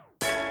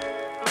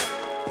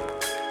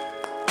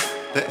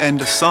The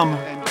end of summer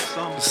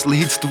just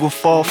leads to a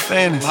fall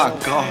fantasy. My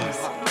God.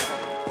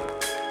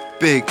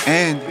 Big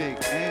Andy.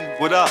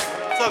 What up?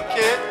 What's up,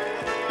 kid?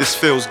 This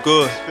feels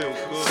good.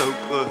 So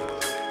good.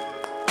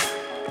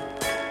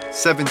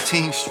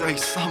 17 straight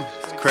summers.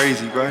 It's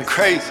crazy, right?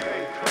 Crazy.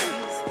 It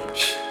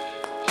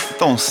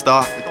don't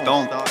stop. It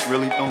don't.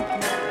 Really don't.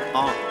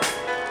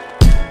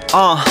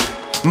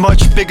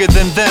 Much bigger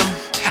than them.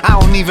 I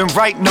don't even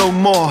write no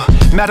more.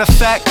 Matter of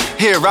fact,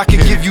 here I can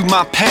give you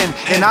my pen.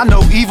 And I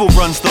know evil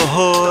runs the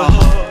hood,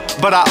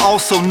 but I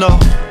also know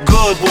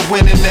good will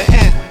win in the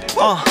end.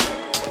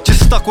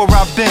 Just stuck where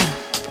I've been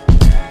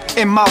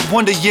in my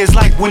wonder years,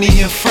 like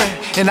Winnie and Fred.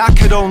 And I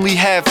could only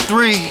have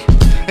 3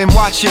 and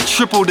watch it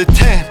triple to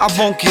 10. I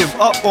won't give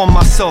up on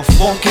myself,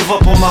 won't give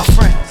up on my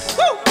friends.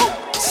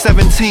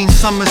 17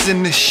 summers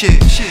in this shit.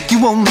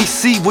 You only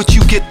see what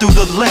you get through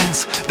the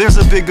lens. There's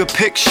a bigger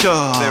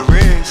picture.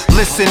 There is.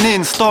 Listen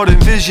in, start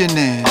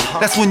envisioning.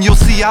 That's when you'll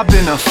see I've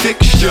been a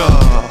fixture.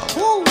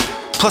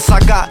 Plus I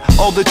got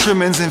all the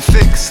trimmings and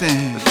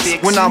fixings.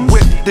 When I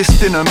whip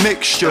this in a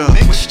mixture.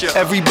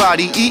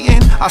 Everybody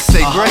eating, I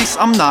say grace,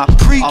 I'm not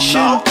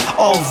preaching.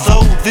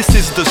 Although this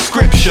is the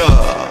scripture.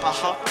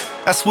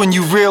 That's when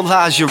you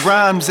realize your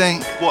rhymes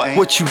ain't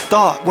what you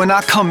thought. When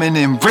I come in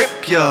and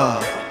rip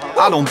ya,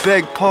 I don't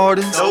beg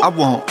pardons, I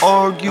won't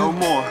argue. No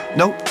more.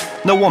 Nope,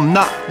 no, I'm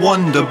not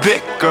one to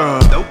bicker.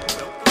 Nope.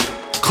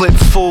 Clip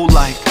full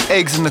like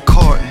eggs in the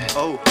carton.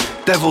 Oh.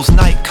 Devil's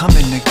night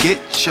coming to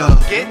get ya.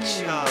 Get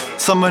ya.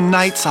 Summer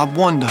nights I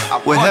wonder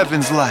what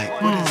heaven's like.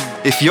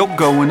 If you're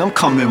going, I'm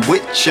coming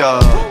with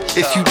ya.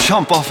 If you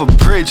jump off a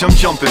bridge, I'm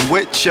jumping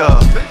with ya.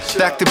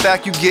 Back to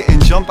back, you getting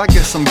jumped, I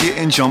guess I'm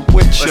getting jumped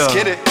with ya. Let's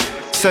get it.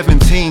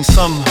 17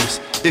 summers,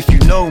 if you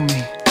know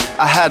me,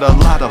 I had a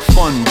lot of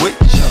fun with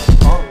ya.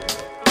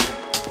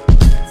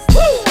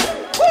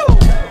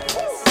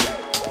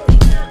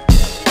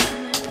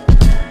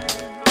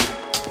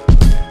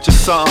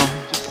 Just something,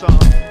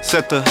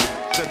 set the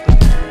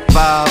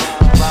vibe.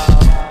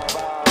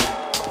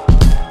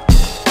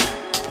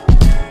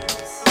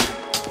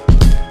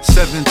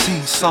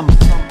 "17 summers,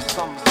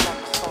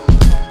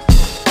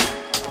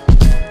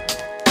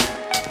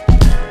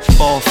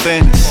 fall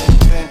fantasy."